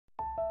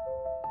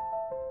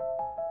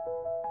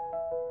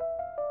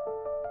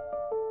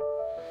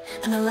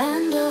In the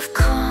land of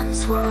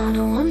cons, where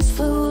honor once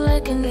flew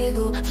like an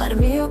eagle,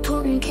 Vladimir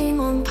Putin came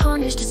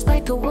unpunished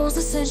despite the world's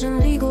decision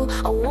legal.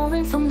 A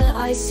warrant from the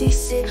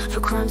ICC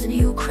for crimes in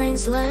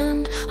Ukraine's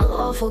land,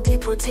 unlawful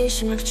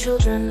deportation of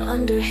children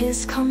under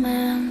his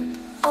command.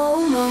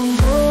 Oh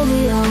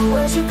Mongolia,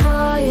 where's your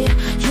pride?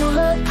 You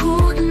let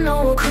Putin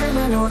know a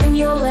criminal in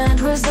your land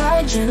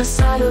reside.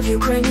 Genocide of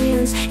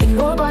Ukrainians,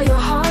 ignored by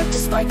your heart.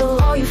 Despite the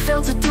law, you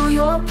failed to do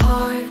your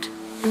part.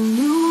 In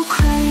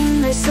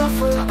Ukraine, they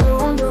suffer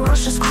under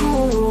Russia's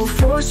cruel rule,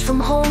 forced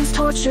from homes,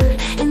 tortured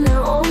in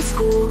their own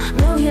school.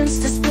 Millions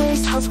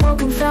displaced, hearts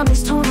broken,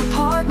 families torn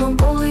apart.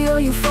 Mongolia,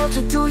 you failed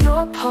to do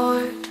your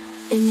part.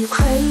 In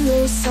Ukraine,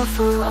 they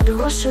suffer under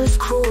Russia's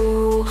cruel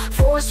rule,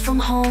 forced from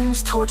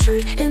homes,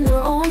 tortured in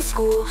their own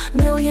school.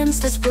 Millions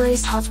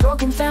displaced, hearts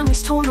broken,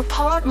 families torn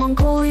apart.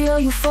 Mongolia,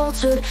 you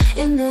faltered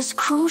in this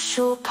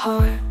crucial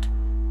part.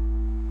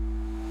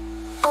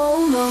 Oh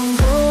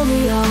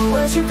Mongolia,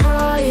 where's your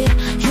pride?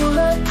 You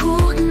let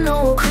Putin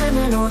know a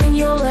criminal in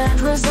your land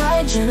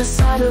reside.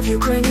 Genocide of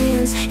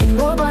Ukrainians,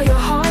 ignored by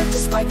your heart.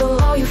 Despite the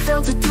law, you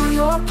failed to do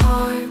your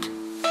part.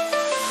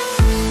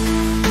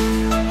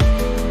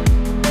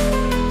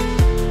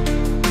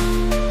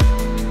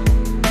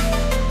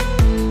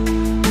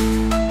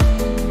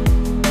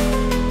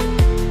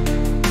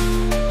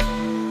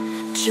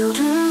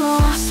 Children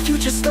lost,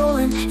 future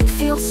stolen in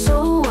fields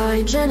so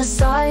wide.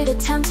 Genocide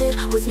attempted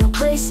with no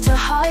place to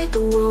hide.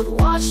 The world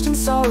watched in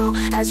sorrow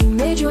as you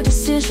made your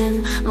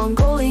decision.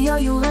 Mongolia,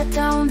 you let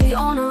down the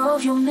honor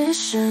of your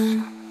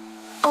mission.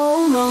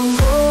 Oh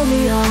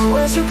Mongolia,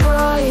 where's your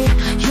pride?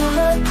 You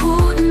let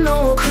Putin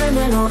know a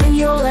criminal in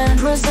your land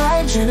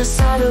reside.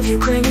 Genocide of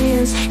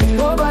Ukrainians,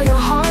 ignored by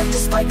your heart.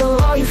 Despite the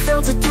law, you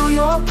failed to do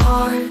your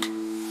part.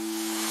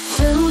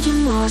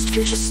 Children lost,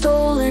 future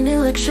stolen,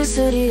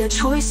 electricity, a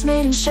choice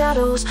made in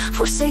shadows,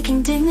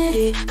 forsaking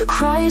dignity. The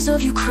cries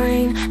of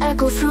Ukraine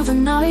echo through the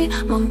night.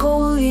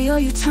 Mongolia,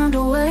 you turned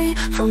away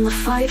from the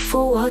fight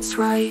for what's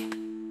right.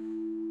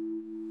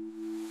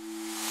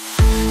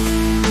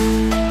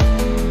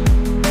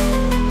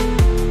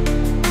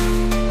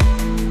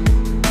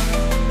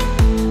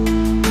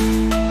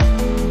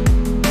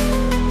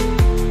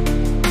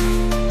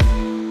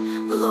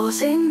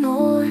 Laws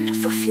ignored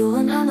for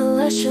fueling and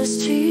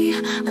electricity,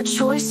 a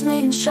choice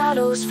made in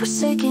shadows,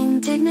 forsaking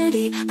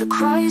dignity. The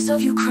cries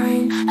of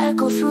Ukraine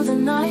echo through the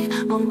night.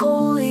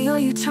 Mongolia,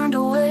 you turned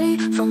away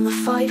from the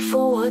fight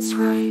for what's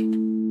right.